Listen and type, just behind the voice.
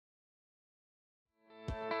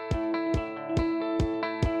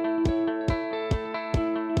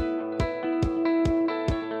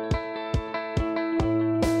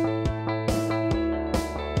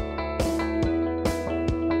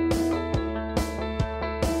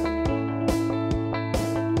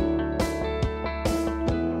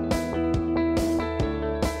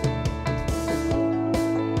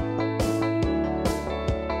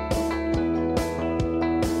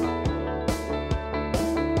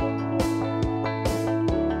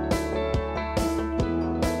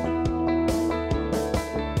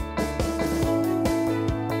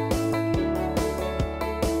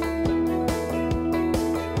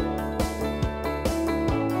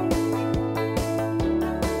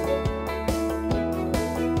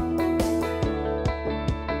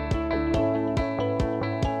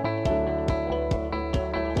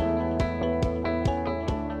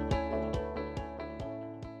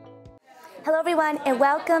everyone, and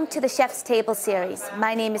welcome to the Chef's Table series.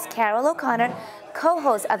 My name is Carol O'Connor,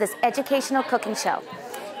 co-host of this educational cooking show.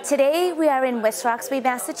 Today we are in West Roxbury,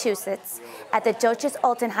 Massachusetts at the Deutsches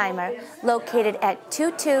Altenheim, located at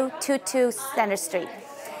 2222 Center Street.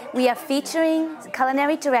 We are featuring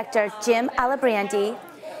Culinary Director Jim Alibrandi,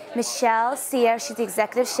 Michelle Cyr, she's the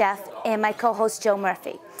executive chef, and my co-host Joe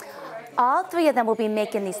Murphy. All three of them will be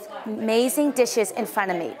making these amazing dishes in front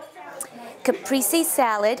of me. Caprese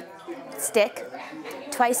Salad Stick,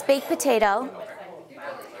 twice baked potato,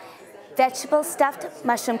 vegetable stuffed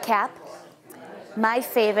mushroom cap, my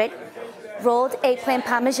favorite, rolled eggplant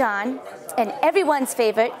Parmesan, and everyone's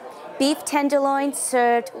favorite, beef tenderloin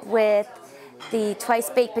served with the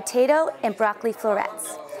twice baked potato and broccoli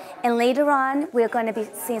florets. And later on, we're going to be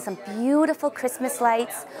seeing some beautiful Christmas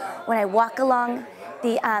lights when I walk along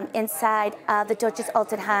the inside of the Deutsches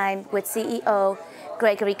Altenheim with CEO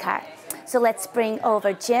Gregory Carr. So let's bring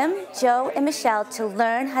over Jim, Joe, and Michelle to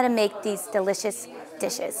learn how to make these delicious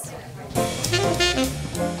dishes.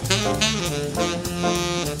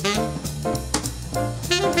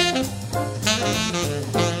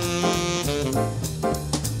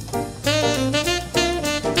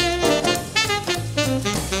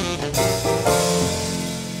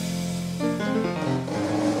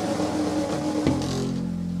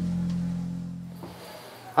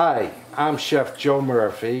 Hi, I'm Chef Joe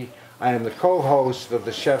Murphy. I am the co-host of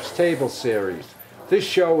the Chef's Table series. This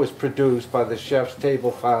show is produced by the Chef's Table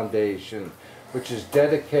Foundation, which is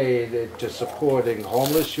dedicated to supporting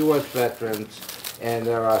homeless U.S. veterans, and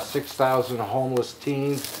there are 6,000 homeless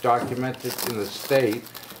teens documented in the state.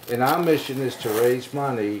 And our mission is to raise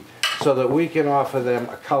money so that we can offer them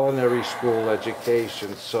a culinary school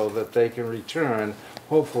education so that they can return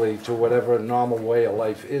hopefully to whatever normal way of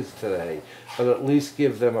life is today, but at least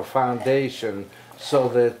give them a foundation so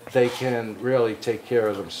that they can really take care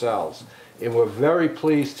of themselves. And we're very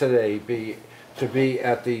pleased today to be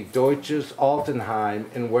at the Deutsches Altenheim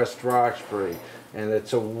in West Roxbury. And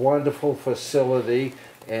it's a wonderful facility,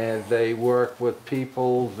 and they work with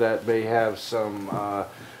people that may have some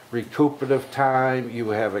recuperative time. You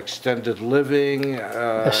have extended living,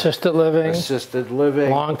 assisted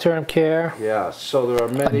living, long-term care. Yeah, so there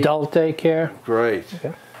are many. Adult daycare. Great.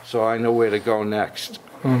 Okay. So I know where to go next.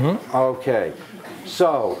 Mm-hmm. Okay.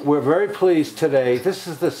 So we're very pleased today. This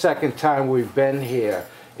is the second time we've been here,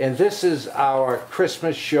 and this is our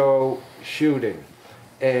Christmas show shooting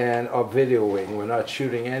and videoing. We're not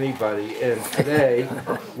shooting anybody. And today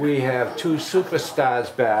we have two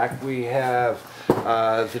superstars back. We have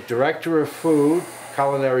the Director of Food,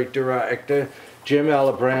 Culinary Director Jim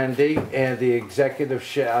Alibrandi, and the Executive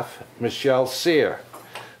Chef, Michelle Cyr.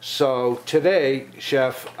 So today,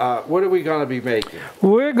 Chef, what are we going to be making?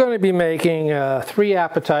 We're going to be making 3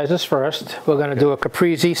 appetizers first. We're going to do a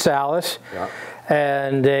Caprese salad,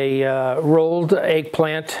 and a rolled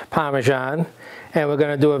eggplant Parmesan, and we're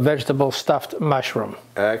going to do a vegetable stuffed mushroom.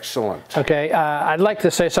 Excellent. Okay, I'd like to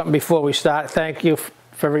say something before we start. Thank you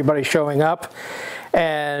for everybody showing up.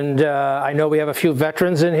 And I know we have a few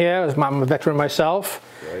veterans in here. I'm a veteran myself.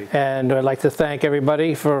 Great. And I'd like to thank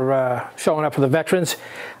everybody for showing up for the veterans.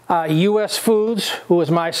 U.S. Foods, who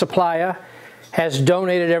is my supplier, has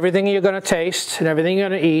donated everything you're going to taste and everything you're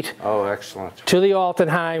going to eat. Oh, excellent. To the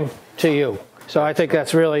Altenheim, to you. So I think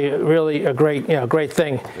that's really a great, great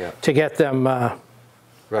thing to get them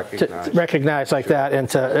recognized like that, and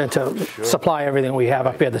to supply everything we have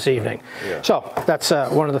up here this evening. Yeah. So that's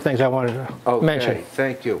one of the things I wanted to mention.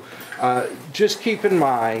 Thank you. Just keep in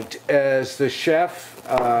mind, as the chef,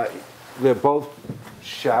 they're both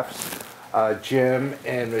chefs, Jim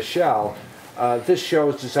and Michelle, this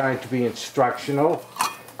show is designed to be instructional.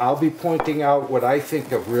 I'll be pointing out what I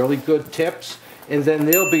think of really good tips, and then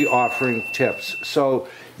they'll be offering tips. So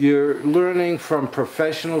you're learning from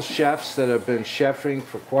professional chefs that have been chefing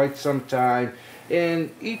for quite some time, and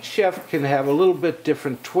each chef can have a little bit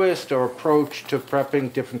different twist or approach to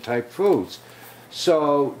prepping different type foods.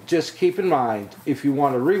 So just keep in mind, if you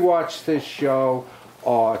want to rewatch this show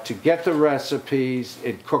or to get the recipes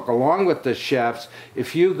and cook along with the chefs,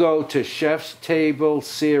 if you go to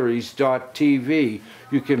chefstableseries.tv,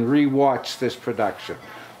 you can rewatch this production.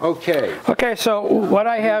 Okay. Okay, so what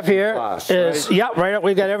I have here is, we got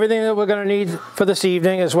everything that we're going to need for this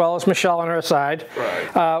evening, as well as Michelle on her side.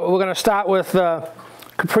 Right. We're going to start with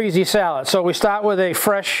Caprese salad. So we start with a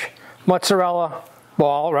fresh mozzarella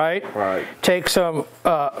ball, right? Right. Take some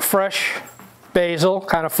fresh basil,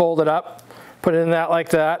 kind of fold it up, put it in that like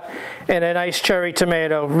that, and a nice cherry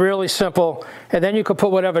tomato, really simple. And then you can put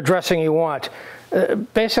whatever dressing you want.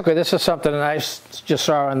 Basically, this is something that I just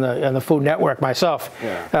saw on the Food Network myself.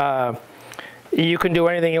 Yeah. you can do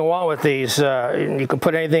anything you want with these. You can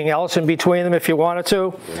put anything else in between them if you wanted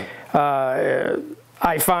to.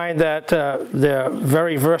 I find that they're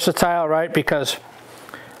very versatile, right? Because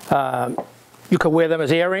you could wear them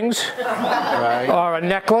as earrings or a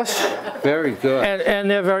necklace. Very good. And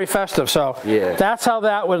they're very festive. So yeah. That's how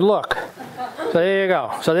that would look. So there you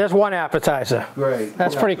go. So there's one appetizer. Great.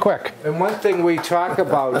 That's pretty quick. And one thing we talk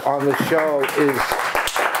about on the show is,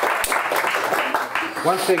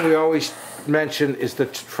 one thing we always mention is the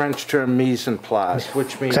French term mise en place,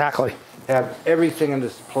 which means have everything in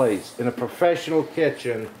its place. In a professional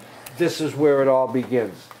kitchen, this is where it all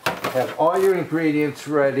begins. Have all your ingredients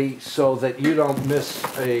ready so that you don't miss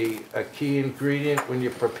a key ingredient when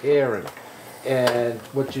you're preparing. And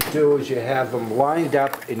what you do is you have them lined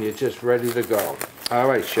up and you're just ready to go. All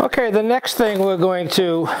right, Chef. Okay, the next thing we're going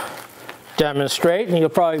to demonstrate, and you'll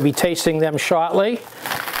probably be tasting them shortly,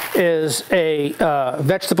 is a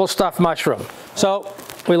vegetable stuffed mushroom. So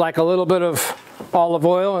we like a little bit of olive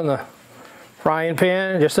oil in the frying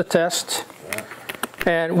pan, just a test.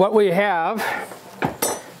 And what we have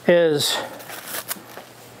is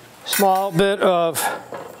a small bit of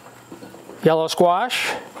yellow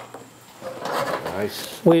squash.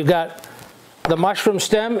 Nice. We've got the mushroom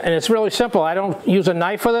stem, and it's really simple. I don't use a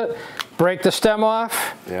knife with it. Break the stem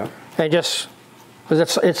off. Yeah. And just,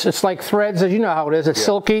 because it's like threads, as you know how it is. It's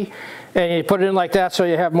silky, and you put it in like that, so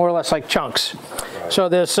you have more or less like chunks. Right. So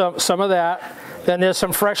there's some of that. Then there's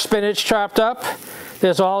some fresh spinach chopped up.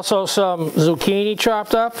 There's also some zucchini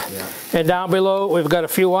chopped up. Yeah. And down below, we've got a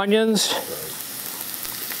few onions.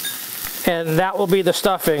 Right. And that will be the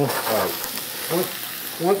stuffing. Right.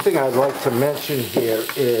 One thing I'd like to mention here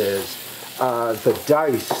is the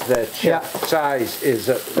dice that Chef size is.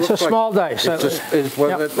 It's a small dice. That's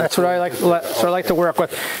what I like. So I like to work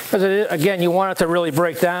with, because again, you want it to really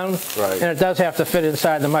break down, and it does have to fit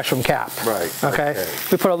inside the mushroom cap. Right. Okay.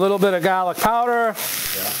 We put a little bit of garlic powder.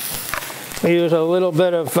 Yeah. We use a little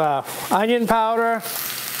bit of onion powder.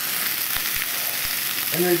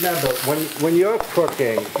 And remember, when you're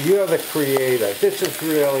cooking, you're the creator. This is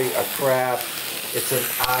really a craft. It's an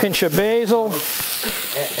art. Pinch of basil.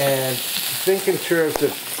 And think in terms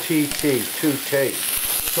of TT, to taste.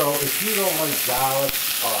 So if you don't like garlic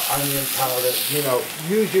or onion powder, you know,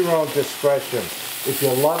 use your own discretion. If you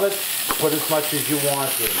love it, put as much as you want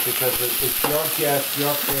to, because it's your guest,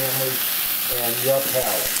 your family, and your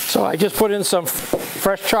palate. So I just put in some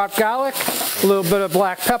fresh chopped garlic, a little bit of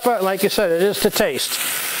black pepper. Like you said, it is to taste.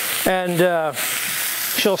 And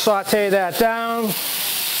she'll saute that down.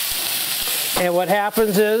 And what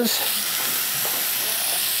happens is,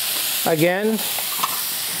 again,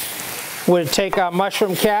 we'll take our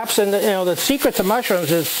mushroom caps, and the secret to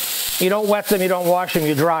mushrooms is you don't wet them, you don't wash them,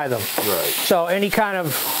 you dry them. Right. So any kind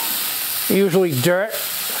of, usually dirt,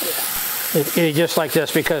 you just like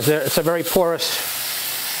this, because it's a very porous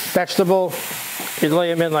vegetable. You lay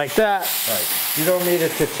them in like that. Right. You don't need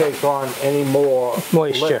it to take on any more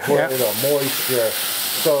moisture. Liquid or moisture.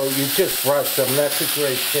 So you just brush them. That's a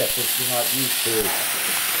great tip if you're not used to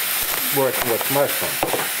working with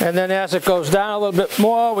mushrooms. And then as it goes down a little bit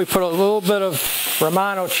more, we put a little bit of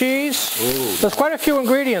Romano cheese. Ooh. There's quite a few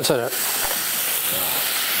ingredients in it.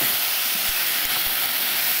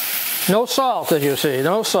 No salt, as you see.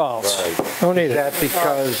 No salt. Right. Don't need it. Is that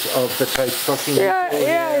because of the type cooking?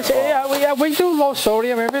 Yeah, we do low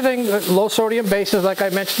sodium. Everything low sodium bases, like I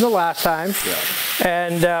mentioned the last time. Yeah.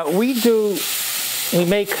 And we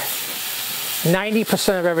make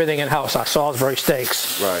 90% of everything in house. Our Salisbury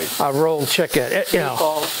steaks, our rolled chicken,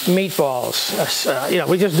 meatballs.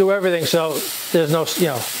 We just do everything. So there's no,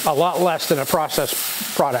 a lot less than a processed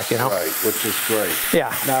product. Right, which is great.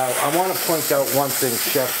 Yeah. Now I want to point out one thing,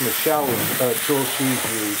 Chef Michelle tool she's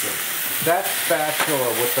using. That spatula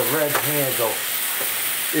with the red handle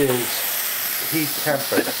is heat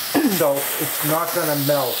tempered, so it's not going to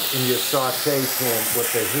melt in your saute pan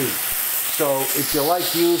with the heat. So if you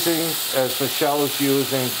like using, as Michelle is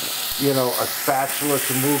using, a spatula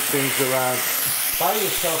to move things around, buy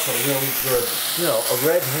yourself a really good, a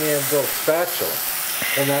red handle spatula,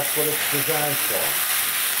 and that's what it's designed for.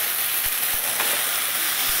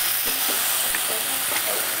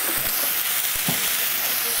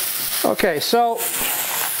 Okay, so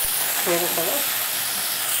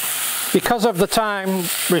because of the time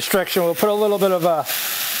restriction, we'll put a little bit of a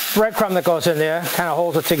breadcrumb that goes in there, kind of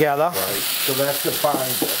holds it together. Right, so that's the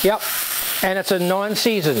binder. Yep, and it's a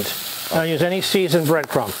non-seasoned. I don't use any seasoned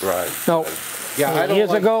breadcrumb. Right. No. Yeah,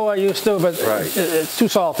 years ago I used to, but it's too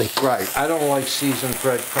salty. Right, I don't like seasoned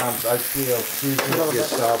breadcrumbs. I feel season it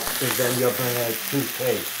yourself, and then you'll bring a true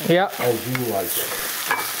taste. Yeah. As you like it.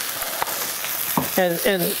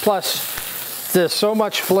 And plus, there's so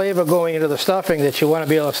much flavor going into the stuffing that you want to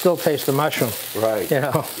be able to still taste the mushroom. Right. You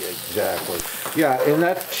know. Exactly. Yeah, and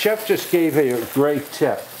that chef just gave a great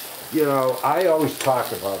tip. You know, I always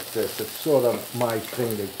talk about this. It's sort of my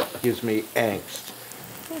thing that gives me angst.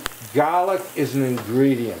 Garlic is an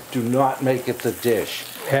ingredient. Do not make it the dish.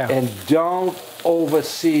 Yeah. And don't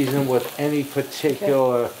over-season with any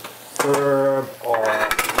particular herb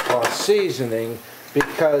or seasoning,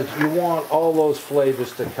 because you want all those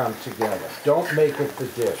flavors to come together. Don't make it the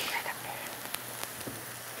dish.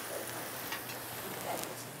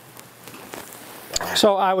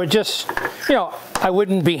 So I would just, you know, I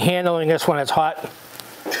wouldn't be handling this when it's hot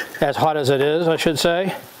as it is, I should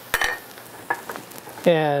say.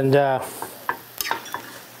 And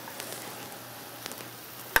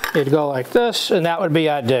you'd go like this, and that would be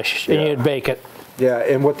our dish, and you'd bake it. Yeah,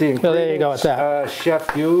 and what the ingredients So there you go with that.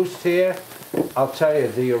 chef used here, I'll tell you,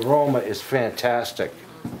 the aroma is fantastic.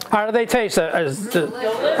 How do they taste?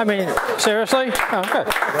 I mean, seriously? Oh, good.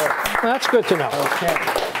 Well, that's good to know. Okay.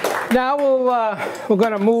 Now we're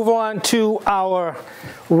going to move on to our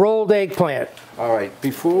rolled eggplant. All right,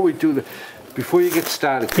 before you get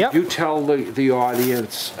started, could you tell the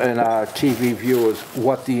audience and our TV viewers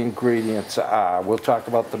what the ingredients are? We'll talk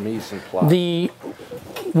about the mise en place. The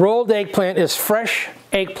rolled eggplant is fresh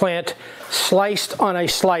eggplant sliced on a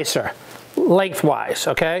slicer, lengthwise,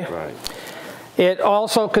 okay? Right. It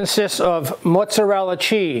also consists of mozzarella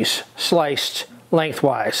cheese sliced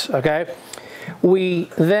lengthwise, okay? We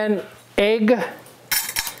then egg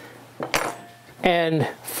and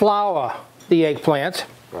flour the eggplant.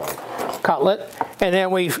 Right. Cutlet, and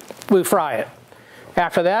then we fry it.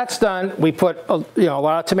 After that's done, we put a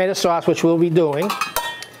lot of tomato sauce, which we'll be doing,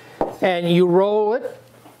 and you roll it,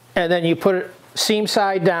 and then you put it seam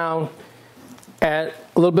side down, and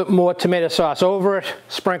a little bit more tomato sauce over it,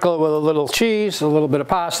 sprinkle it with a little cheese, a little bit of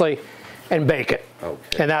parsley, and bake it.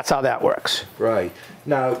 Okay. And that's how that works. Right.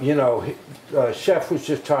 Now, you know, Chef was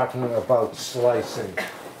just talking about slicing.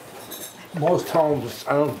 Most homes,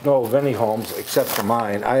 I don't know of any homes except for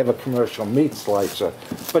mine, I have a commercial meat slicer,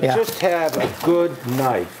 but just have a good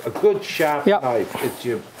knife, a good sharp knife. It's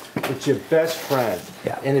your best friend.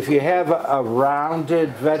 Yeah. And if you have a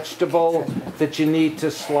rounded vegetable that you need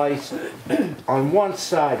to slice, on one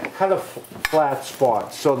side, cut a flat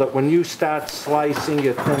spot so that when you start slicing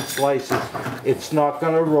your thin slices, it's not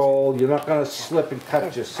going to roll, you're not going to slip and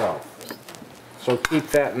cut yourself. So keep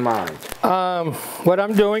that in mind. What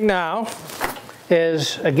I'm doing now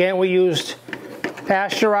is, again, we used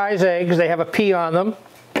pasteurized eggs. They have a P on them.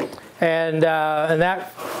 And in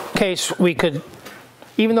that case, we could,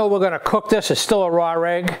 even though we're going to cook this, it's still a raw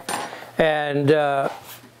egg. And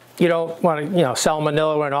you don't want to,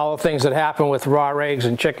 salmonella and all the things that happen with raw eggs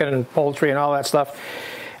and chicken and poultry and all that stuff.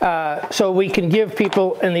 So we can give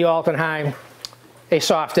people in the Altenheim a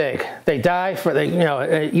soft egg. They die for,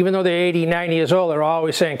 even though they're 80, 90 years old, they're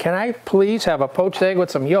always saying, can I please have a poached egg with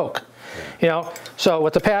some yolk? So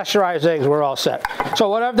with the pasteurized eggs, we're all set. So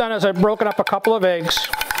what I've done is I've broken up a couple of eggs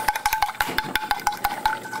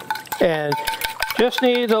and just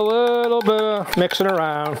need a little bit of mixing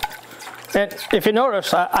around. And if you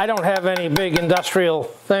notice, I don't have any big industrial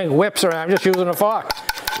whips around. I'm just using a fork,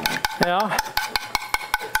 Yeah,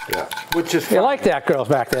 which is fun. You like that, girls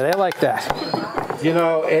back there. They like that.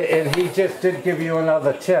 And he just did give you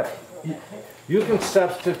another tip. You can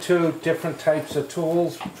substitute different types of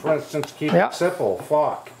tools. For instance, keep it simple,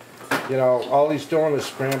 fork. All he's doing is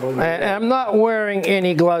scrambling. And I'm not wearing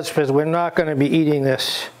any gloves because we're not going to be eating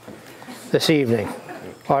this evening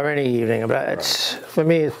or any evening. But for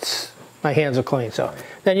me, my hands are clean. So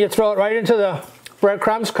then you throw it right into the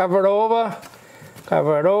breadcrumbs, cover it over,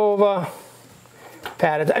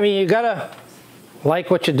 pat it. I mean, you gotta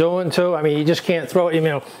like what you're doing too. I mean, you just can't throw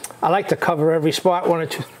it. I like to cover every spot one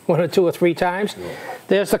or two or three times. Yeah.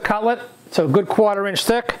 There's the cutlet. It's a good 1/4 inch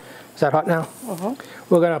thick. Is that hot now?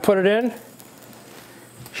 We're gonna put it in.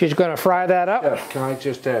 She's gonna fry that up. Yeah, can I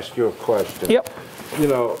just ask you a question? Yep.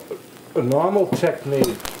 A normal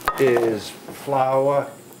technique is flour,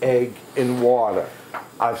 egg, and water.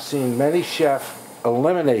 I've seen many chefs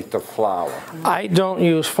eliminate the flour. I don't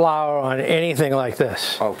use flour on anything like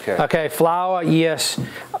this. Okay. Okay, flour, yes,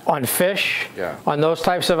 on fish, on those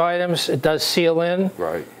types of items, it does seal in.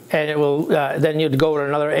 Right. And it will, then you'd go with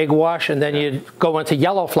another egg wash, and then you'd go into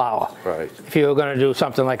yellow flour. Right. If you were going to do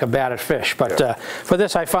something like a battered fish. But for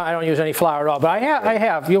this, I don't use any flour at all. But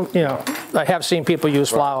I have seen people use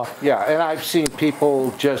flour. Yeah, and I've seen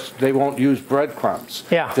people they won't use breadcrumbs.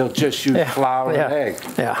 Yeah. They'll just use flour and egg.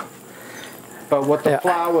 Yeah. But what the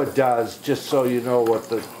flour does, just so you know what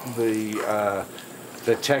the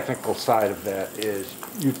technical side of that is,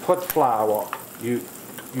 you put flour You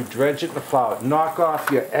dredge it in the flour. Knock off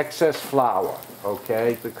your excess flour,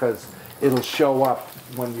 okay? Because it'll show up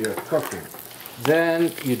when you're cooking.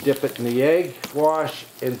 Then you dip it in the egg wash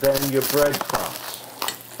and then your breadcrumbs.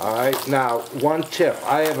 All right, now one tip.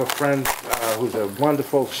 I have a friend who's a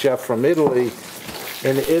wonderful chef from Italy.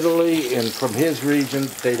 In Italy and from his region,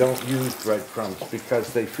 they don't use breadcrumbs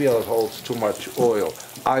because they feel it holds too much oil.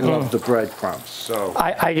 I love the breadcrumbs, so.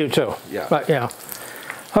 I do too. Yeah. But yeah.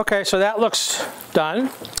 Okay, so that looks done.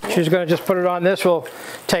 She's going to just put it on this. We'll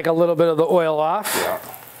take a little bit of the oil off. Yeah.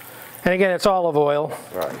 And again, it's olive oil.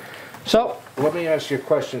 Right. So let me ask you a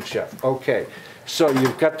question, Chef. Okay, so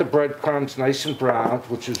you've got the breadcrumbs nice and brown,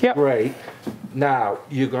 which is great. Now,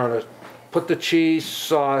 you're going to put the cheese,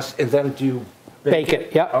 sauce, and then do you bake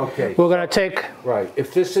it? Yep. Okay. We're going to take... Right.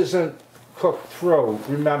 If this isn't cooked through,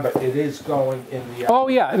 remember, it is going in the oven. Oh,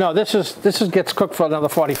 yeah. No, this gets cooked for another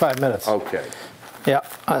 45 minutes. Okay. Yeah.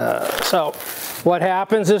 So what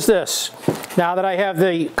happens is this. Now that I have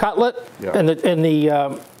the cutlet and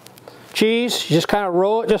the cheese, you just kind of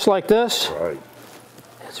roll it just like this. Right.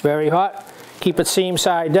 It's very hot. Keep it seam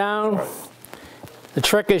side down. Right. The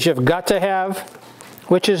trick is you've got to have,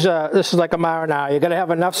 which is, this is like a marinara. You've got to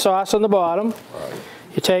have enough sauce on the bottom. Right.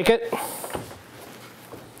 You take it,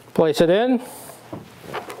 place it in.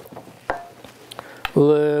 A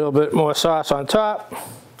little bit more sauce on top.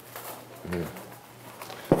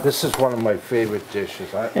 This is one of my favorite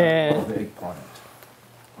dishes. I love eggplant.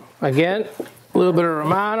 Again, a little bit of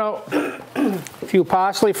Romano, a few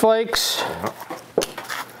parsley flakes.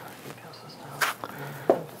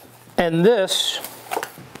 And this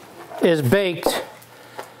is baked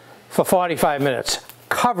for 45 minutes,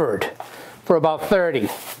 covered for about 30.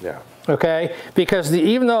 Yeah. Okay, because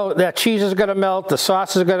even though that cheese is going to melt, the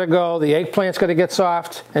sauce is going to go, the eggplant's going to get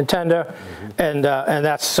soft and tender, and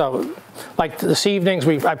that's so. Like this evenings,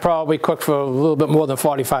 I probably cook for a little bit more than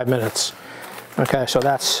 45 minutes. Okay, so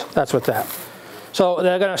that's with that. So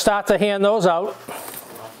they're going to start to hand those out.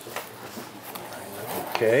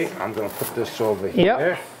 Okay, I'm going to put this over here.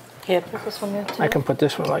 Yep. Here, put this one there too. I can put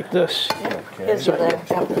this one like this. Yeah. Here's the other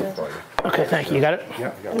appetizer. Okay, thank you. You got it?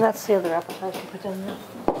 Yeah, And that's the other appetizer put in there.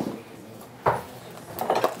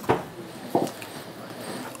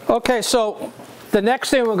 Okay, so the next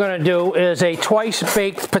thing we're going to do is a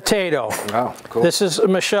twice-baked potato. Oh, cool. This is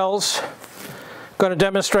Michelle's going to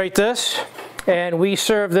demonstrate this, and we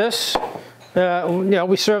serve this.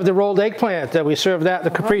 We serve the rolled eggplant. We serve that,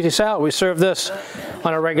 the Caprese salad. We serve this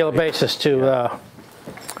on a regular basis to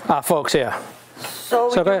our folks here. So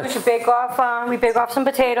we bake off some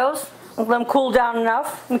potatoes. Let them cool down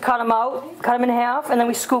enough. We cut them out, cut them in half, and then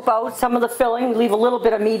we scoop out some of the filling. We leave a little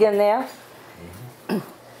bit of meat in there.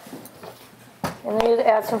 And then you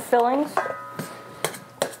add some fillings.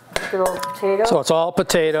 Good old potato. So it's all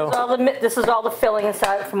potato. This is all the filling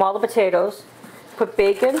inside from all the potatoes. Put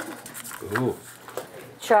bacon. Ooh.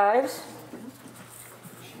 Chives.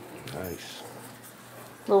 Nice.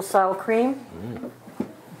 A little sour cream.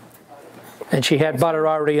 And she had butter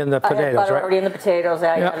already in the potatoes, I had butter right? already in the potatoes.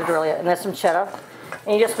 I added earlier. And there's some cheddar.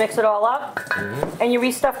 And you just mix it all up, and you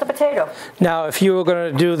restuff the potato. Now, if you were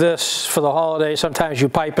going to do this for the holidays, sometimes you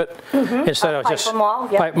pipe it instead of just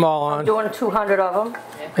pipe them all on. I'm doing 200 of them.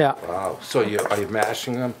 Yeah. Wow. So are you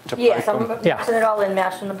mashing them to Yes, pipe I'm them? mixing it all in,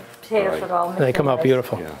 mashing the potatoes with it all. They come out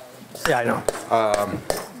beautiful. Yeah. Yeah, I know.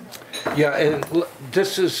 Yeah, and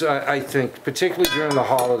this is, I think, particularly during the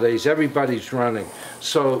holidays, everybody's running.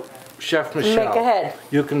 So, Chef Michelle, Make ahead.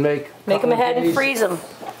 You can make them ahead and freeze them.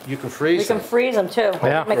 You can freeze them. You can freeze them too.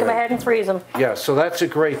 Yeah. Make them ahead and freeze them. Yeah, so that's a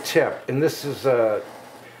great tip. And this is,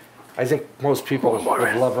 I think most people would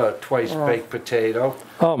love a twice-baked potato.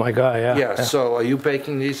 Oh my God, yeah. Yeah, so are you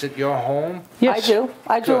baking these at your home? Yes.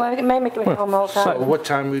 I do. I may make them at home all the time. So what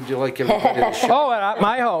time would you like everybody to show? Oh, at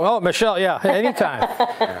my home. Oh, Michelle, yeah, anytime.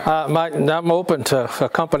 I'm open to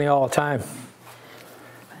company all the time.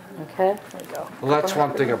 Okay, there you go. Well, that's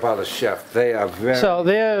one thing about a chef. They are very... So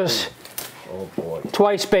there's Oh, boy.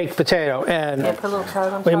 twice baked potato, and Yeah, put a little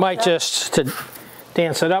chard on we top might of that. just to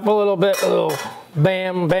dance it up a little bit, a little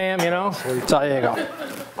bam, bam, you know. So there you go.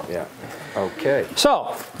 Yeah, okay.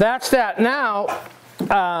 So that's that. Now,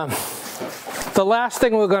 the last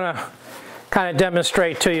thing we're going to kind of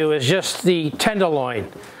demonstrate to you is just the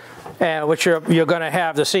tenderloin, which you're going to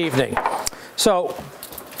have this evening. So,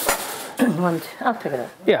 I'll pick it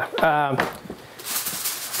up. yeah,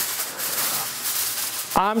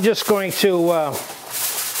 I'm just going to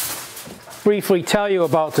briefly tell you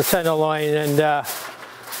about the tenderloin, and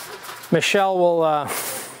Michelle will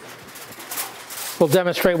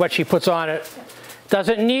demonstrate what she puts on it.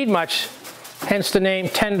 Doesn't need much, hence the name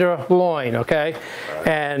tenderloin, okay?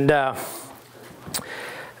 And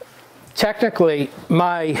technically,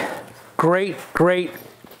 my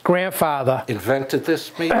great-great-grandfather invented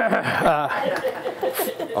this meat?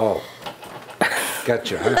 Oh,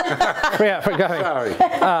 gotcha. Yeah, forgot me. Sorry.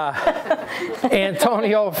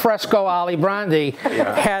 Antonio Fresco Alibrandi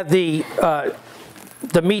had the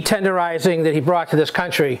meat tenderizing that he brought to this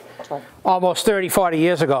country almost 30, 40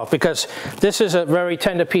 years ago, because this is a very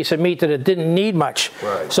tender piece of meat that it didn't need much.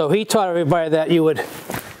 Right. So he taught everybody that you would,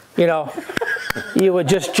 you would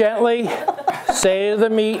just gently say to the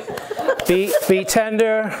meat, be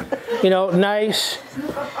tender, nice,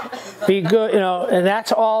 be good, and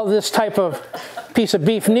that's all this type of piece of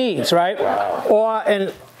beef needs, right? Wow.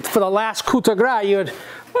 And for the last coup de grace, you'd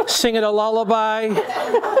sing it a lullaby,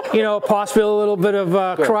 possibly a little bit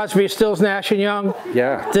of Crosby, Stills, Nash & Young.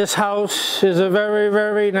 Yeah. This house is a very,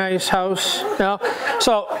 very nice house.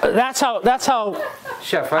 So that's how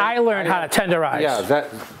Chef, I learned how to tenderize.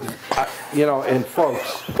 Yeah, and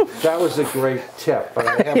folks, that was a great tip. But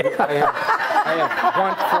I have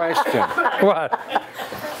one question. What?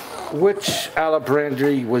 Which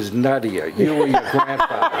Alibrandi was nuttier, you or your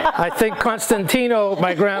grandfather? I think Constantino,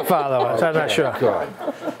 my grandfather, was. I'm not sure. Good.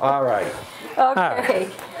 All right. Okay.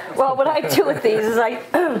 Well, what I do with these is I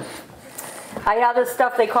have this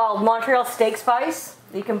stuff they call Montreal steak spice.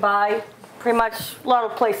 You can buy pretty much a lot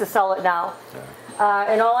of places sell it now.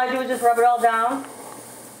 And all I do is just rub it all down.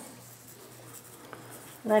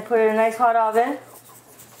 And I put it in a nice hot oven.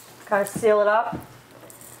 Kind of seal it up.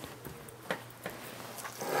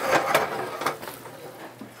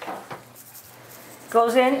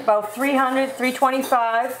 Goes in about 300,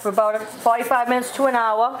 325 for about 45 minutes to an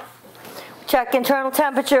hour. Check internal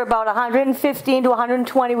temperature about 115 to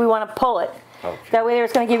 120. We want to pull it. Okay. That way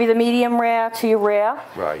it's going to give you the medium rare to your rare.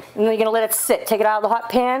 Right. And then you're going to let it sit. Take it out of the hot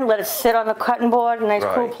pan, let it sit on the cutting board in a nice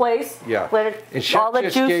cool place. Yeah. Let it, and Chef all the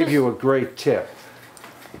just juices. gave you a great tip.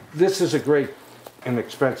 This is a great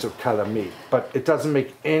inexpensive cut of meat, but it doesn't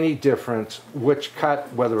make any difference which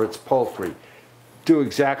cut, whether it's poultry. Do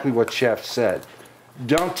exactly what Chef said.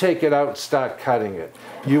 Don't take it out and start cutting it.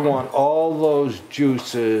 You want all those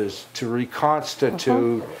juices to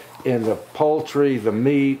reconstitute in the poultry, the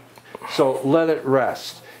meat, so let it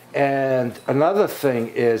rest. And another thing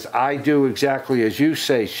is, I do exactly as you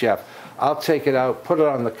say, Chef. I'll take it out, put it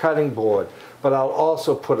on the cutting board, but I'll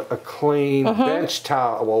also put a clean bench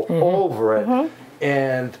towel over it.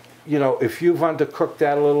 And if you've undercooked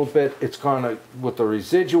that a little bit, it's gonna, with the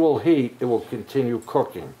residual heat, it will continue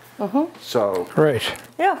cooking. So. Right.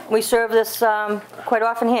 Yeah, we serve this quite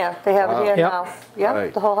often here. They have it here now. Yeah,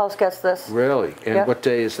 Right. the whole house gets this. Really? And what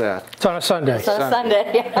day is that? It's on a Sunday. It's on a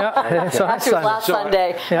Sunday. Yeah, it's on a Actually, it was last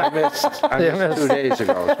Sunday. Sunday. I missed 2 days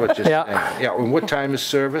ago, is what you're saying. Yeah, and what time is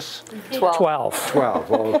service? 12. 12.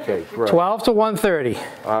 12, okay, great. 12 to 1:30.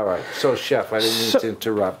 All right, so Chef, I didn't mean to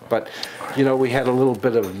interrupt, but, we had a little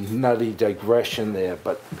bit of nutty digression there,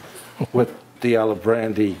 but with the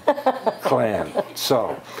Alibrandi clan.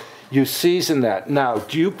 So, you season that. Now,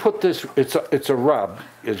 do you put this, it's a rub,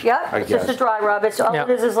 I It's guess. just a dry rub. It's all it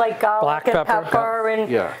is like garlic Black and pepper. pepper and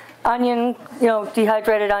Yeah. onion,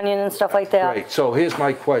 dehydrated onion and stuff like that. Right, so here's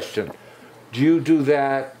my question. Do you do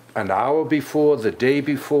that an hour before, the day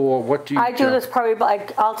before? What do you do? I do this probably,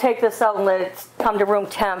 I'll take this out and let it come to room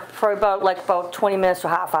temp for about 20 minutes to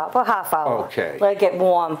half hour, about half hour. Okay. Let it get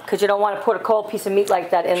warm, because you don't want to put a cold piece of meat like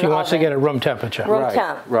that in the She oven. wants to get it room temperature. Room Right,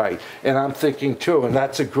 temp. right. And I'm thinking too, and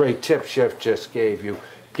that's a great tip Chef just gave you,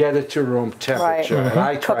 get it to room temperature. Right. And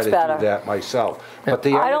I try Cooks to better. do that myself. But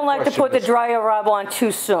the I other don't like to question put the is- dryer rub on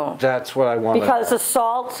too soon, That's what I want to because the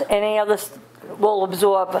salt and any other will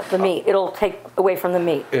absorb the meat. It'll take away from the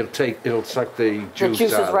meat. It'll suck the juice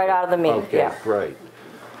juices right out of the meat, Okay, yeah. great.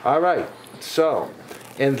 All right, so,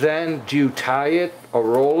 and then do you tie it or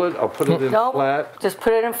roll it or put it in Nope, flat? just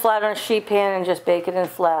put it in flat on a sheet pan and just bake it in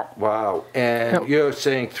flat. Wow, and you're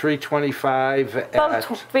saying 325 About at,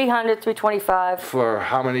 300, 325. for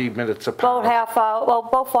how many minutes a About pound? half hour, well,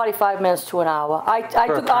 about 45 minutes to an hour. I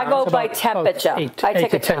go by temperature. Eight I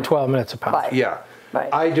take to a 10, 12 minutes a pound. Right. Yeah, Right.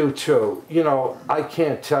 I do too. I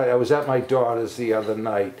can't tell you, I was at my daughter's the other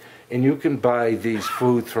night, and you can buy these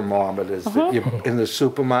food thermometers that you, in the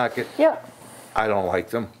supermarket. Yeah. I don't like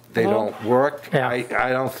them. They don't work. Yeah. I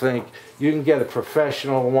don't think, you can get a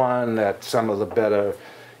professional one at some of the better,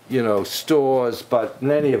 stores, but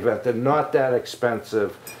in any event, they're not that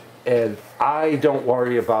expensive. And I don't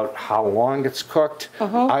worry about how long it's cooked.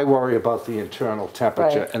 I worry about the internal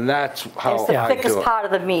temperature, Right. and that's how It's the I do thickest it. part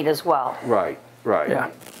of the meat as well, Right. Yeah.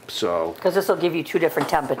 So, because this will give you two different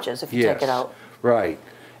temperatures if you yes, take it out. right.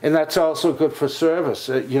 And that's also good for service.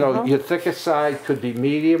 You know, your thicker side could be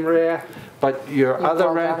medium rare, but your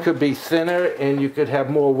other end could be thinner, and you could have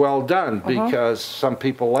more well done because some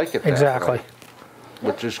people like it that way,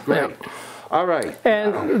 which is great. Yeah. All right.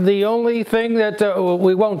 And the only thing that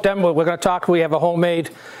we won't demo, we're going to talk, we have a homemade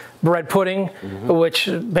bread pudding, which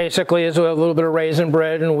basically is a little bit of raisin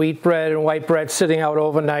bread and wheat bread and white bread sitting out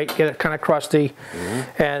overnight, get it kind of crusty,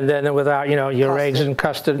 and then without, you know, your eggs and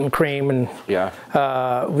custard and cream, and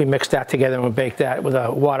we mix that together and we bake that with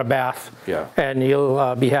a water bath. Yeah. And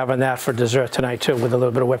you'll be having that for dessert tonight too, with a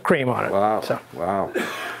little bit of whipped cream on it. Wow. So. Wow.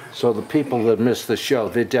 So the people that missed the show,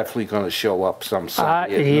 they're definitely going to show up some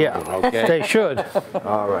Sunday. Okay? They should.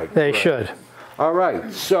 All right. They should. All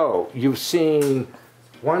right. So you've seen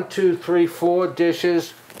 1, 2, 3, 4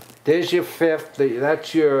 dishes. There's your fifth.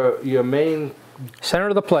 That's your main center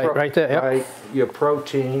of the plate, right there. Yep. Right. Your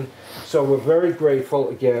protein. So we're very grateful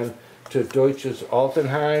again to Deutsches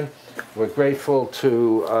Altenheim. We're grateful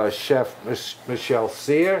to Chef Michelle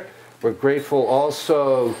Sear. We're grateful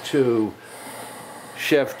also to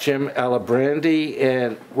Chef Jim Alibrandi,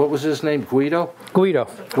 and what was his name? Guido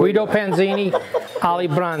Panzini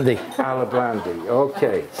Alibrandi.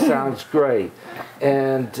 Okay, sounds great.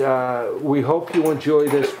 And we hope you enjoy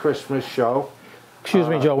this Christmas show. Excuse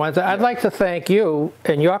me, Joe. I'd like to thank you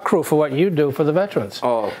and your crew for what you do for the veterans.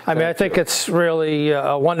 Oh, I mean, I think it's really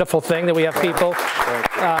a wonderful thing that we have people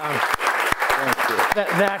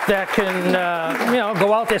that can, you know,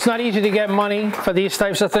 go out there. It's not easy to get money for these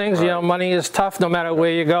types of things. You know, money is tough no matter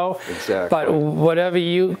where you go. Exactly. But whatever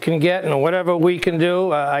you can get and whatever we can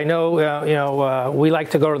do, I know, you know, we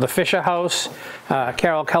like to go to the Fisher House.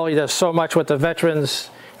 Carol Kelly does so much with the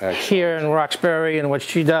veterans here in Roxbury and what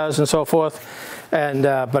she does and so forth. And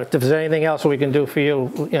but if there's anything else we can do for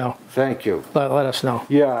you, you know, thank you. Let us know.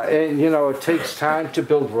 Yeah, and you know, it takes time to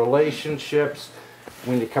build relationships.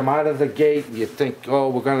 When you come out of the gate, you think, oh,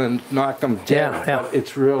 we're going to knock them down. Yeah. But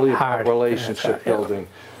it's really about relationship building.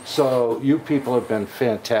 So you people have been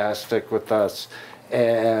fantastic with us.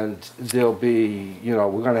 And there'll be, you know,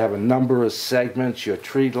 we're going to have a number of segments, your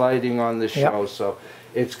tree lighting on the show. So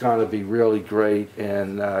it's going to be really great.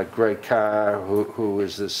 And Greg Carr, who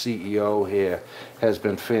is the CEO here, has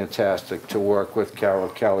been fantastic to work with. Carol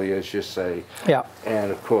Kelly, as you say. Yeah. And,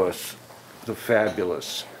 of course, the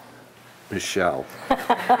fabulous Michelle.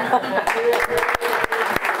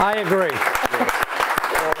 I agree.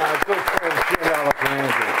 Well, my good friend Jim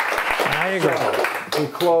Alibrandi. I agree. So, in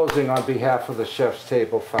closing, on behalf of the Chef's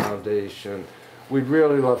Table Foundation, we'd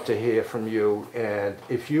really love to hear from you. And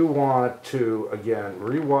if you want to, again,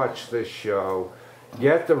 rewatch this show,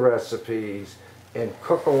 get the recipes, and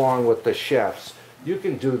cook along with the chefs, you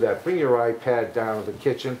can do that. Bring your iPad down to the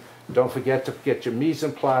kitchen. Don't forget to get your mise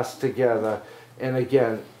en place together. And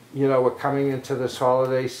again, you know, we're coming into this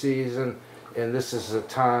holiday season, and this is a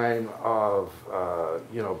time of,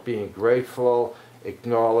 you know, being grateful,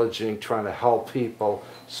 acknowledging, trying to help people.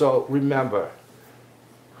 So remember,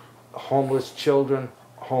 homeless children,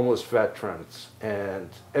 homeless veterans, and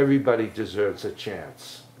everybody deserves a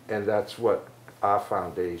chance. And that's what our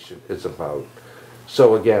foundation is about.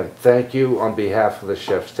 So again, thank you on behalf of the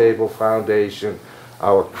Chef's Table Foundation,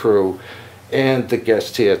 our crew, and the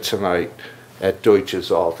guest here tonight at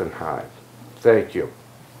Deutsches Altenheim. Thank you.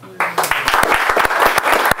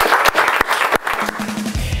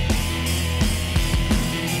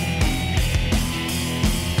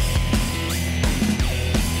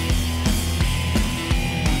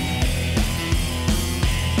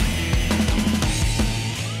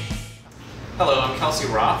 Hello, I'm Kelsey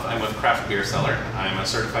Roth. I'm with Craft Beer Cellar. I'm a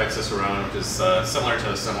certified Cicerone, which is similar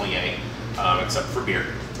to a sommelier, except for beer.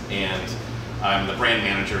 And I'm the brand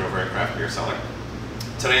manager over at Craft Beer Cellar.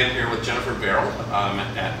 Today I'm here with Jennifer Verrill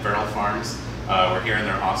at Verrill Farms. We're here in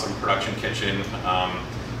their awesome production kitchen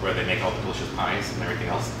where they make all the delicious pies and everything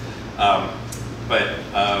else. But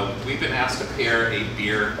we've been asked to pair a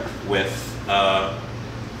beer with a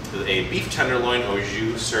beef tenderloin au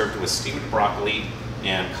jus served with steamed broccoli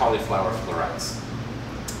and cauliflower florets.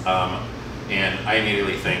 And I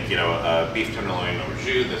immediately think, you know, beef tenderloin au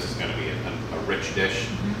jus, this is going to be a rich dish.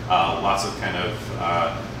 Lots of kind of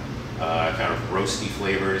roasty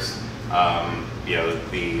flavors. You know,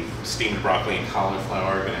 the steamed broccoli and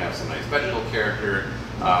cauliflower are going to have some nice vegetal character.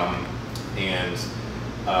 And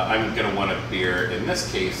I'm going to want a beer, in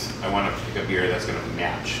this case, I want to pick a beer that's going to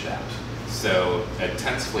match that. So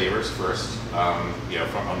intense flavors first, you know,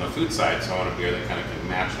 on the food side, so I want a beer that kind of can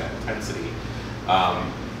match that intensity.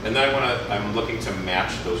 And then I'm looking to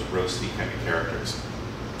match those roasty kind of characters.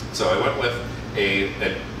 So I went with a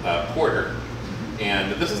porter,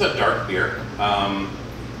 and this is a dark beer.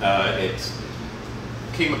 It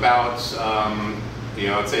came about, you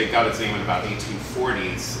know, I'd say it got its name in about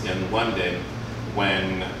 1840s in London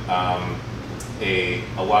when a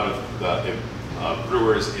lot of the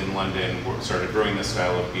brewers in London started brewing this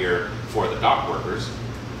style of beer for the dock workers.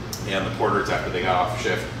 And the porters, after they got off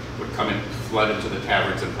shift, would come in, flood into the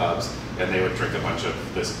taverns and pubs, and they would drink a bunch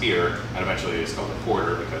of this beer, and eventually they just called it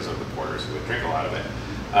porter because of the porters who would drink a lot of it.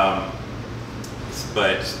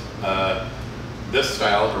 This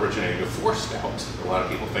style originated before stout. A lot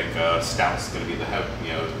of people think stout's going to be the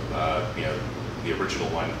the original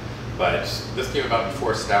one, but this came about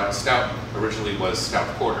before stout. Stout originally was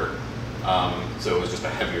stout porter, so it was just a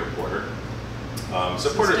heavier porter.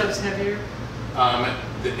 So porter. Stout's heavier.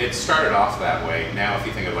 It started off that way. Now, if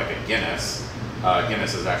you think of like a Guinness,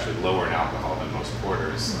 Guinness is actually lower in alcohol than most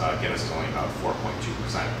porters. Guinness is only about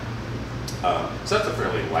 4.2%. So that's a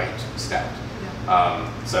fairly light stout.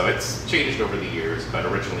 Yeah. So it's changed over the years, but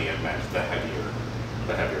originally it meant the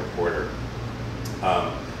heavier porter.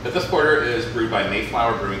 But this porter is brewed by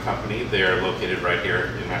Mayflower Brewing Company. They're located right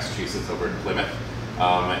here in Massachusetts, over in Plymouth.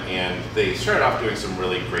 And they started off doing some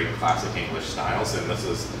really great classic English styles, and this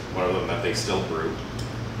is one of them that they still brew.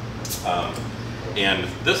 And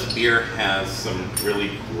this beer has some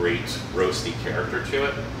really great roasty character to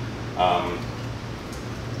it.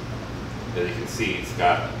 As you can see, it's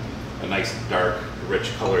got a nice dark,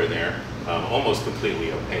 rich color there, almost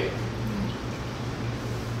completely opaque.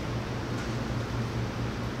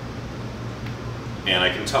 And I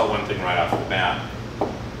can tell one thing right off the bat.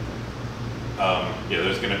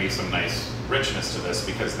 There's going to be some nice richness to this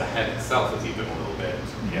because the head itself is even a little bit,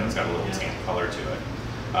 it's got a little tan color to it.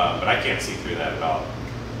 But I can't see through that at all.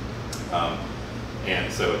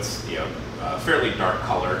 And so it's, a fairly dark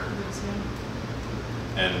color.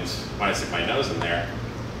 And when I stick my nose in there,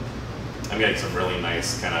 I'm getting some really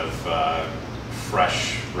nice kind of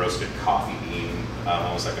fresh roasted coffee bean,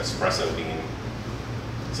 almost like espresso bean.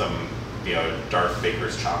 Some, dark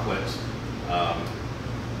baker's chocolate.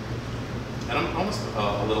 And almost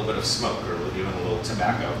a little bit of smoke, or even a little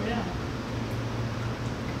tobacco. Yeah.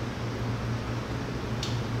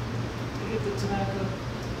 You get the tobacco.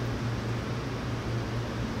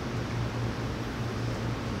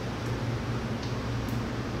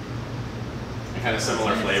 And kind of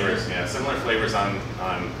similar flavors, similar flavors on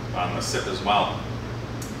the sip as well.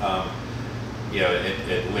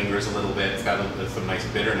 It lingers a little bit. It's got some nice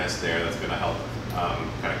bitterness there that's going to help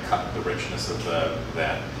kind of cut the richness of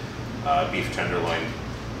that beef tenderloin,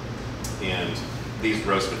 and these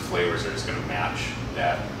roasted flavors are just going to match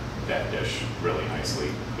that dish really nicely.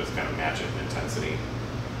 Just kind of match it in intensity.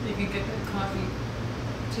 You can get that coffee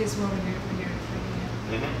taste more when you're drinking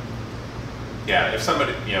it. Mm-hmm. Yeah, if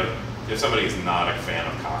somebody is not a fan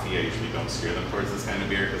of coffee, I usually don't steer them towards this kind of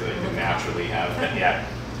beer because they can naturally have that. Yeah,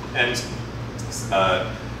 and an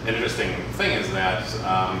interesting thing is that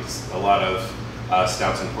a lot of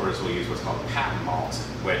stouts and porters will use what's called patent malt,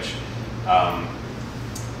 which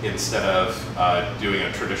instead of doing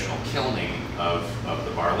a traditional kilning of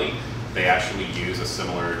the barley, they actually use a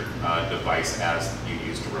similar device as you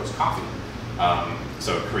use to roast coffee.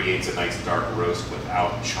 So it creates a nice dark roast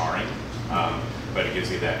without charring, but it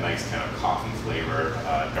gives you that nice kind of coffee flavor,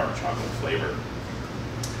 dark chocolate flavor.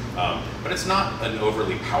 But it's not an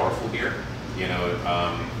overly powerful beer.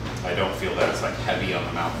 I don't feel that it's like heavy on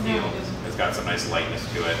the mouthfeel. No, it's got some nice lightness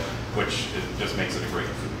to it, which just makes it a great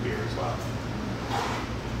food beer as well.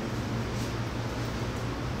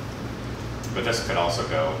 But this could also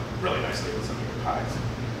go really nicely with some of your pies.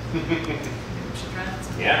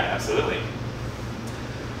 Yeah, absolutely.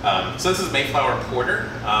 So this is Mayflower Porter.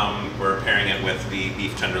 We're pairing it with the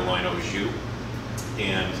beef tenderloin au jus,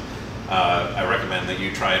 and I recommend that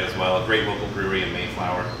you try it as well. A great local brewery in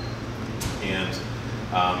Mayflower. And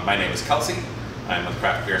my name is Kelsey. I'm with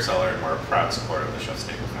Craft Beer Cellar, and we're a proud supporter of the Chef's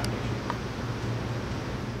Table Foundation.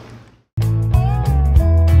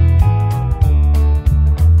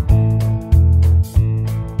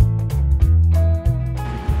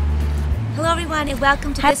 Hello everyone, and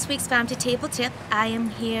welcome to this week's Farm to Table Tip. I am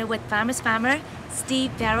here with Farmer's Farmer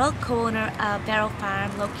Steve Barrell, co-owner of Barrell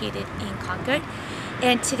Farm located in Concord.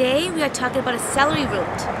 And today we are talking about a celery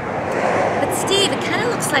root. But Steve, it kind of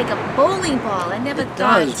looks like a bowling ball. I never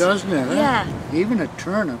thought. It does, doesn't it? Yeah. Huh? Even a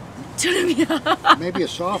turnip. Turnip, yeah. Maybe a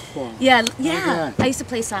softball. Yeah. Yeah. I used to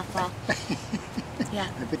play softball. Yeah.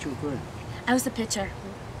 I bet you were good. I was the pitcher.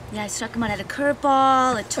 Yeah, I struck him out at a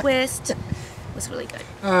curveball, a twist. It was really good.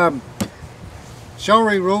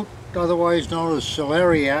 Celery root, otherwise known as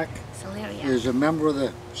celeriac, Celeriac. is a member of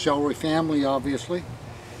the celery family, obviously.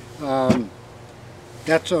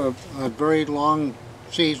 That's a very long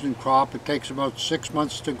season crop. It takes about 6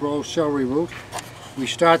 months to grow celery root. We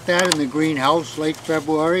start that in the greenhouse late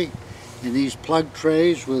February in these plug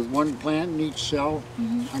trays with 1 plant in each cell,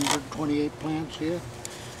 128 plants here.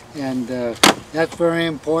 And that's very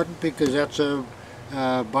important because that's a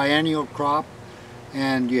biennial crop,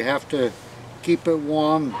 and you have to keep it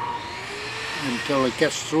warm until it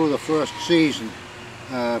gets through the first season.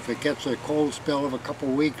 If it gets a cold spell of a couple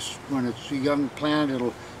weeks when it's a young plant,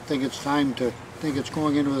 it'll think it's time to think it's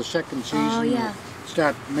going into the second season. Oh, yeah.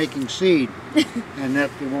 Start making seed, and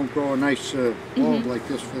that it won't grow a nice bulb like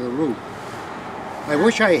this for the root. I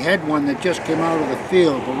wish I had one that just came out of the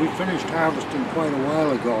field, but we finished harvesting quite a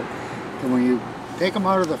while ago. And when you take them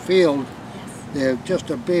out of the field, they're just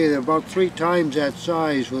they're about 3 times that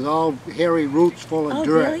size with all hairy roots full of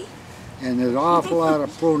dirt. Really? And there's an awful lot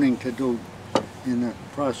of pruning to do in the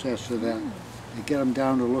process of that. To get them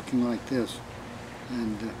down to looking like this.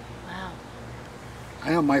 And wow.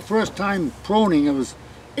 I know my first time pruning, it was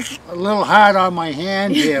a little hard on my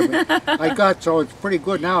hand here, but I got so it's pretty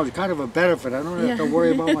good now. It's kind of a benefit. I don't have to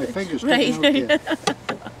worry about my fingers sticking out there.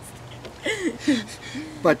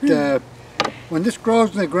 But when this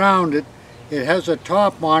grows in the ground, it has a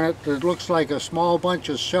top on it that looks like a small bunch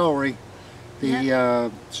of celery. The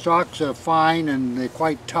stalks are fine and they're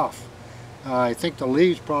quite tough. I think the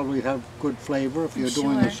leaves probably have good flavor if you're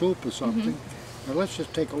doing a soup or something. But let's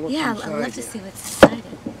just take a look inside. Yeah, I'd love to see what's inside it.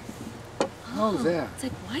 How's that? It's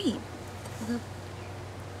like white, with a little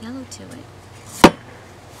yellow to it.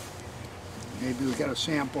 Maybe we got a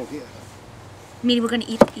sample here. Meaning we're going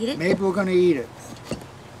to eat it? Maybe we're going to eat it.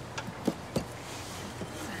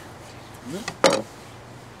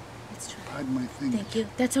 Let's try. Pardon my fingers. Thank you.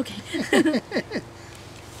 That's okay.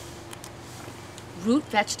 Root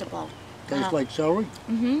vegetable. Tastes like celery?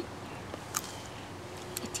 Mm-hmm.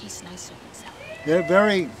 It tastes nicer than celery. They're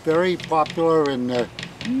very, very popular in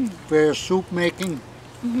for soup making.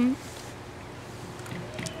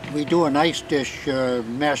 We do a nice dish,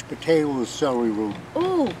 mashed potato with celery root.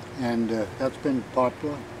 Ooh. And that's been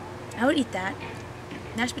popular. I would eat that.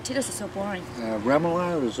 Mashed potatoes are so boring.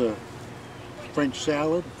 Remoulade is a French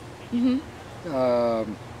salad.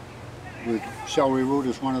 With celery root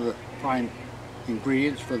is one of the prime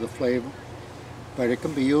ingredients for the flavor. But it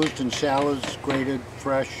can be used in salads, grated,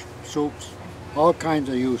 fresh, soups, all kinds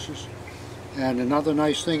of uses. And another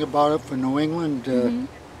nice thing about it for New England,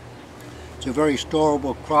 it's a very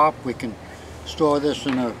storable crop. We can store this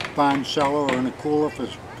in a barn cellar or in a cooler for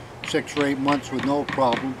 6 or 8 months with no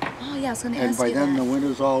problem. Oh yeah, I was going to ask you And by then that. the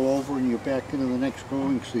winter's all over and you're back into the next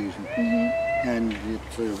growing season. And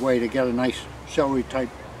it's a way to get a nice celery type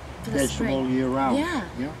vegetable year round. Yeah.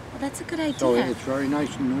 Well, that's a good idea. So it's very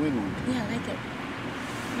nice in New England. Yeah, I like it.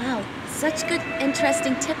 Wow, such good,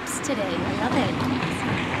 interesting tips today. I love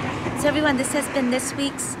it. So everyone, this has been this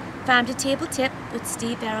week's Farm to Table Tip with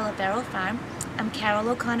Steve Barrel of Barrel Farm. I'm Carol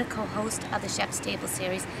O'Connor, co-host of the Chef's Table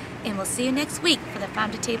series, and we'll see you next week for the Farm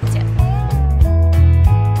to Table Tip.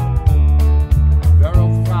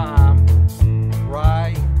 Barrel Farm,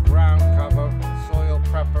 rye, ground cover, soil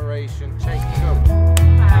preparation, take 2.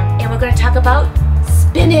 And we're going to talk about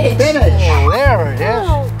spinach. Spinach! Oh, there it is.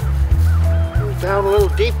 It was down a little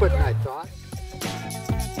deeper than I thought.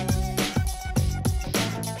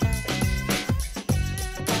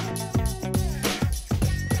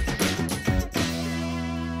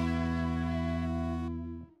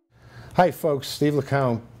 Hi folks, Steve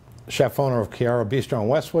LeCount, chef owner of Chiara Bistro in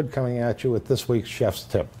Westwood, coming at you with this week's Chef's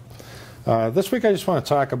Tip. This week I just want to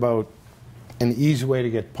talk about an easy way to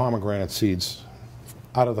get pomegranate seeds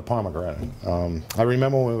out of the pomegranate. I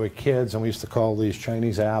remember when we were kids and we used to call these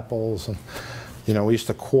Chinese apples, and you know, we used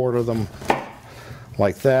to quarter them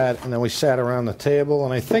like that, and then we sat around the table,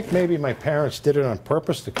 and I think maybe my parents did it on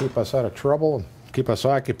purpose to keep us out of trouble and keep us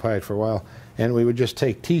occupied for a while. And we would just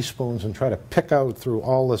take teaspoons and try to pick out through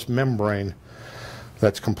all this membrane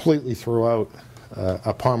that's completely throughout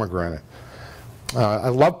a pomegranate. I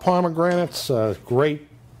love pomegranates, great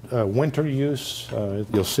winter use.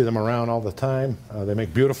 You'll see them around all the time. They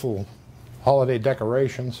make beautiful holiday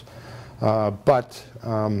decorations, but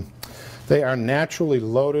they are naturally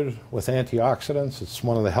loaded with antioxidants. It's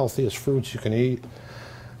one of the healthiest fruits you can eat.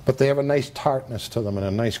 But they have a nice tartness to them and a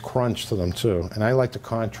nice crunch to them too. And I like to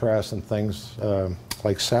contrast in things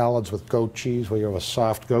like salads with goat cheese, where you have a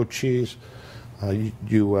soft goat cheese.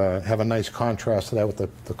 You have a nice contrast to that with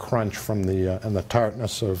the crunch from and the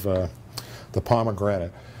tartness of the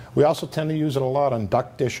pomegranate. We also tend to use it a lot on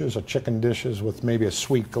duck dishes or chicken dishes with maybe a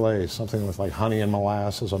sweet glaze, something with like honey and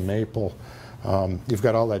molasses or maple. You've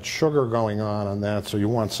got all that sugar going on that, so you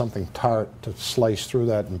want something tart to slice through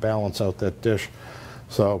that and balance out that dish.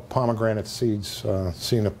 So pomegranate seeds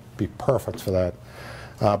seem to be perfect for that.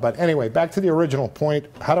 But anyway, back to the original point.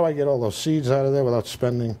 How do I get all those seeds out of there without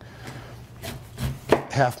spending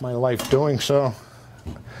half my life doing so?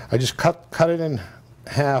 I just cut it in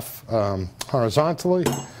half horizontally.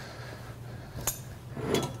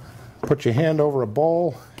 Put your hand over a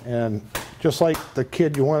bowl, and just like the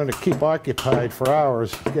kid you wanted to keep occupied for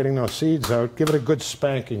hours getting those seeds out, give it a good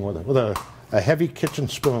spanking with it, with a heavy kitchen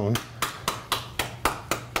spoon.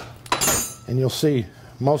 And you'll see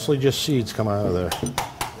mostly just seeds come out of there.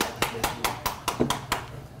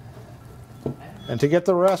 And to get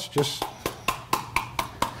the rest, just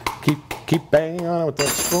keep banging on it with that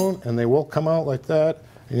spoon, and they will come out like that,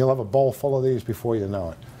 and you'll have a bowl full of these before you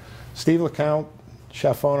know it. Steve LeCount,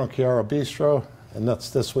 chef owner of Chiara Bistro, and that's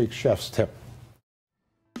this week's Chef's Tip.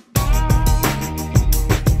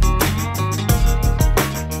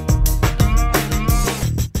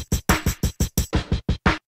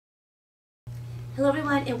 Hello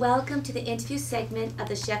everyone, and welcome to the interview segment of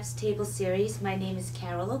the Chef's Table series. My name is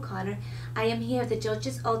Carol O'Connor. I am here at the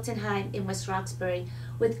Deutsches Altenheim in West Roxbury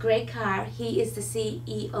with Greg Carr. He is the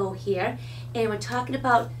CEO here, and we're talking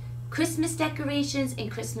about Christmas decorations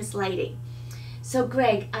and Christmas lighting. So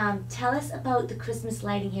Greg, tell us about the Christmas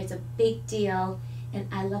lighting here. It's a big deal, and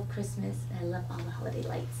I love Christmas, and I love all the holiday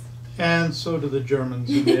lights. And so do the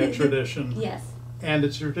Germans in their tradition. Yes. And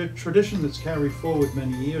it's a tradition that's carried forward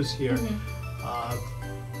many years here.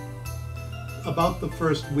 About the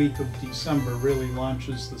first week of December really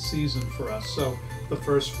launches the season for us. So the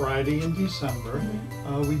first Friday in December,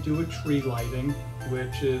 we do a tree lighting,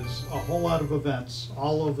 which is a whole lot of events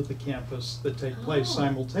all over the campus that take place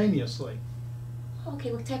simultaneously.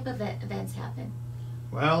 Okay, what type of events happen?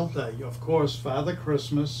 Well, of course, Father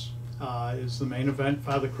Christmas is the main event.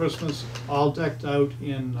 Father Christmas, all decked out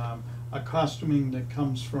in a costuming that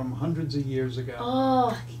comes from hundreds of years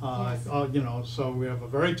ago. Yes. You know, so we have a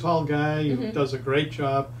very tall guy who does a great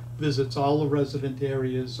job, visits all the resident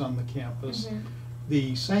areas on the campus.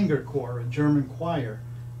 The Sanger Corps, a German choir,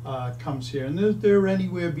 comes here, and they're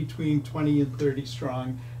anywhere between 20 and 30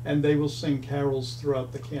 strong, and they will sing carols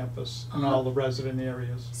throughout the campus in all the resident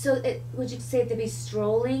areas. So would you say they'd be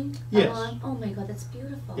strolling along? Oh my God, that's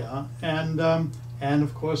beautiful. Yeah, and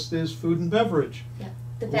of course there's food and beverage. Yeah.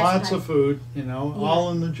 Lots of food, you know,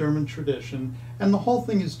 all in the German tradition. And the whole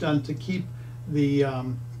thing is done to keep the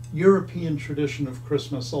European tradition of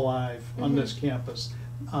Christmas alive on this campus.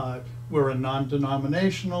 We're a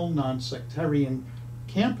non-denominational, non-sectarian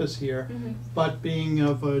campus here, but being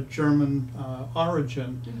of a German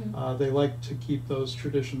origin, they like to keep those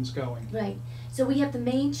traditions going. Right. So we have the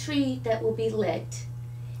main tree that will be lit.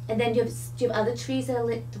 And then do you have other trees that are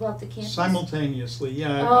lit throughout the campus? Simultaneously,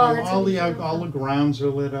 yeah. Oh, all the grounds are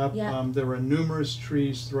lit up. Yeah. There are numerous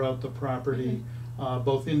trees throughout the property,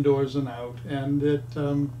 both indoors and out, and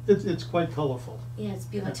it's quite colorful. Yeah, it's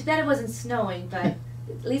beautiful. Too bad it wasn't snowing, but at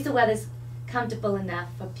least the weather's comfortable enough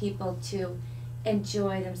for people to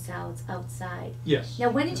enjoy themselves outside. Yes. Now,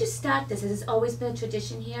 when did you start this? Has this always been a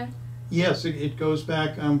tradition here? Yes, it goes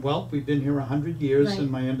back, well, we've been here 100 years, Right.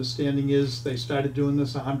 and my understanding is they started doing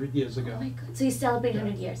this 100 years ago. Oh my God. So you celebrate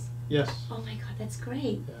 100 years? Yes. Oh my God, that's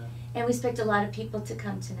great. Yeah. And we expect a lot of people to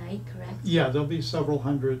come tonight, correct? Yeah, there'll be several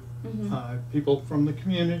hundred people from the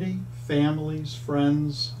community, families,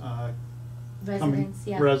 friends, Residents,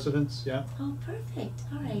 residents, yeah. Oh, perfect.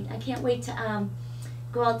 All right. I can't wait to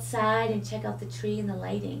go outside and check out the tree and the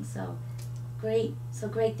lighting. So great. So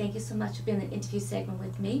great. Thank you so much for being in the interview segment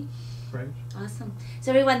with me. Great. Awesome.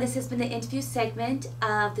 So everyone, this has been the interview segment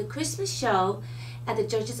of the Christmas show at the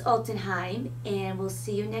Deutsches Altenheim, and we'll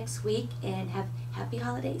see you next week, and have happy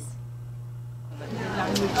holidays. One more.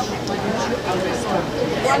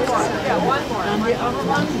 Yeah, one more. On the other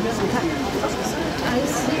one? I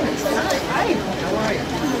see. Hi. How are you?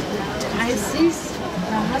 I see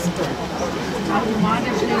my husband. I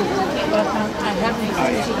wanted to, but I haven't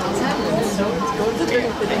finished it. So go to the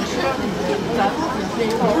picture.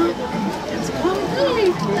 It's completely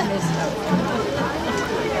messed up.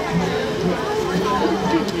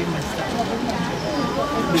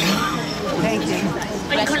 Thank you.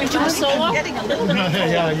 Are you going to do a solo? Getting a little bit.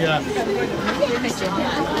 Yeah.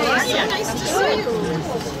 Nice to see you.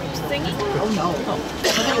 Singing? Oh no.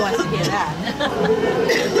 Nobody wants to hear that.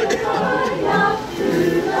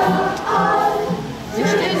 You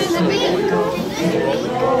stayed in the band.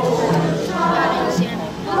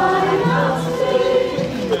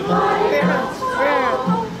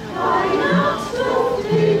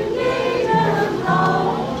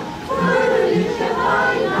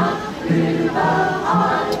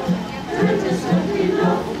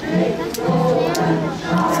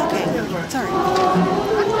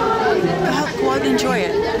 Go out and enjoy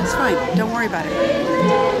it. It's fine. Don't worry. worry about it.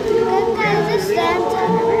 Guys, is Santa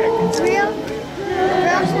real?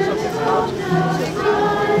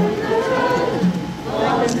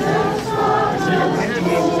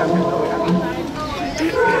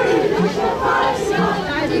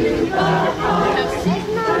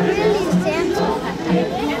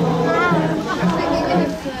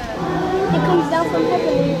 From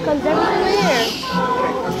heaven and it comes everywhere.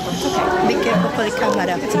 Okay, be careful for the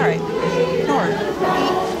camera. It's all right. Don't worry.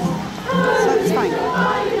 So it's fine.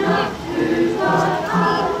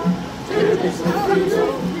 It is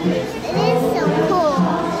so cool.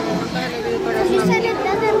 Because you said it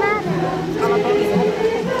doesn't matter.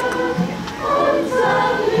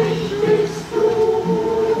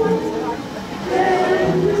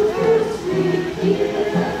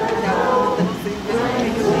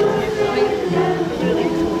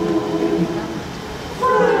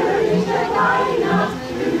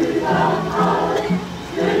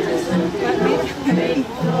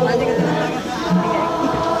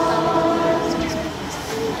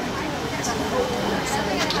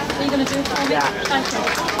 Are you going to do it for me? Yeah. Thank you.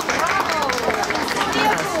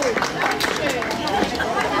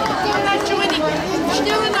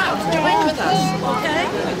 Join with us, okay?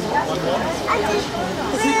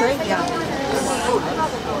 Isn't it great? Yeah.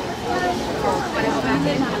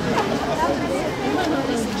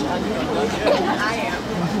 I am.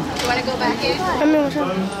 You want to go back in? I'm going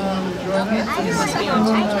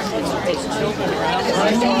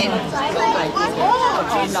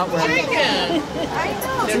Oh, not worried.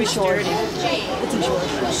 It's too short. It's too short.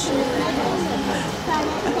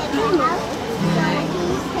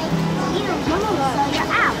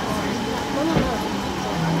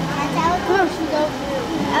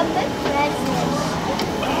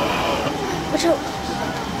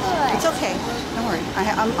 It's okay. Don't worry.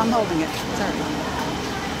 I'm holding it. It's all right.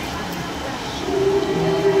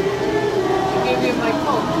 I gave you my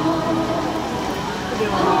coat.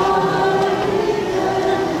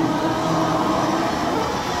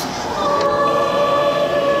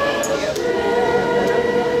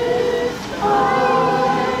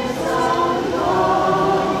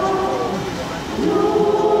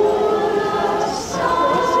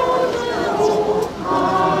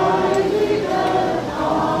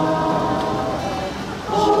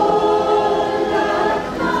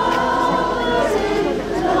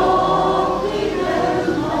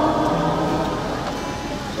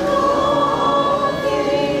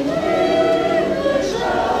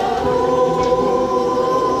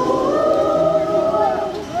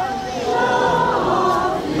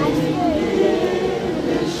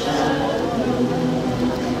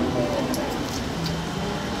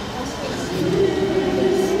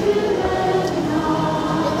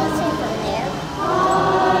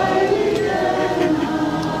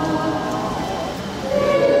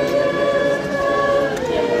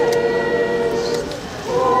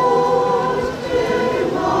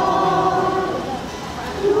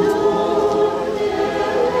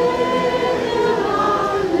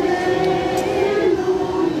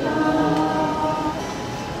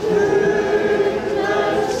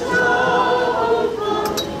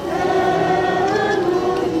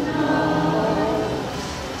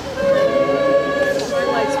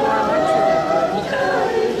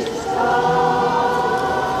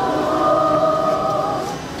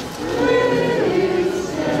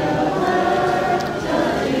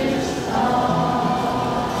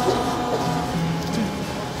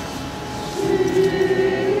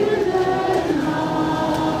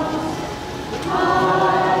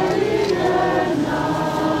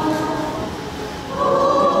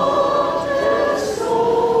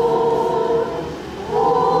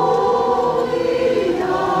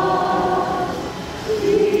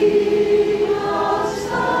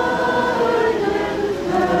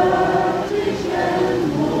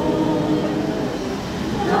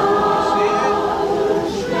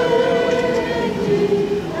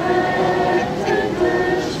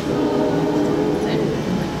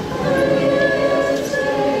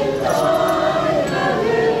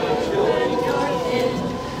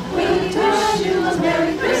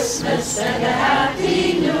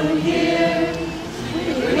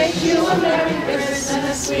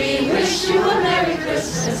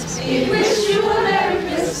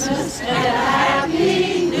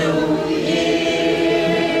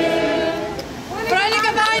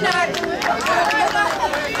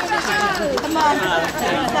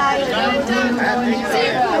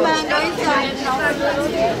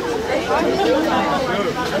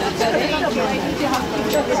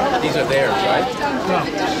 These are theirs, right? No.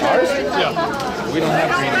 Ours? Yeah. We don't have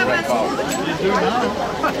green and red flowers. You do now?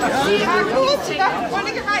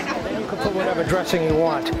 You can put whatever dressing you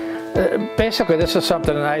want. basically, this is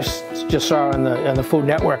something that I just saw in the Food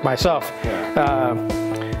Network myself.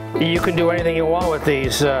 You can do anything you want with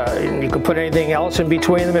these. You can put anything else in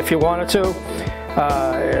between them if you wanted to.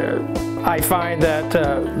 I find that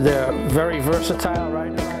they're very versatile,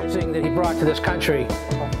 right? Thing that he brought to this country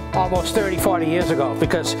almost 30, 40 years ago,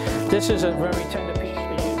 because this is a very tender piece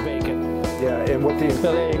of bacon. Yeah, and what the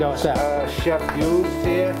so there you go, chef used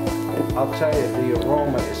here, I'll tell you, the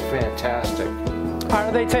aroma is fantastic. How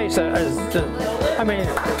do they taste? I mean,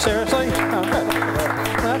 seriously? Oh, good.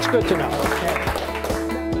 Well, that's good to know.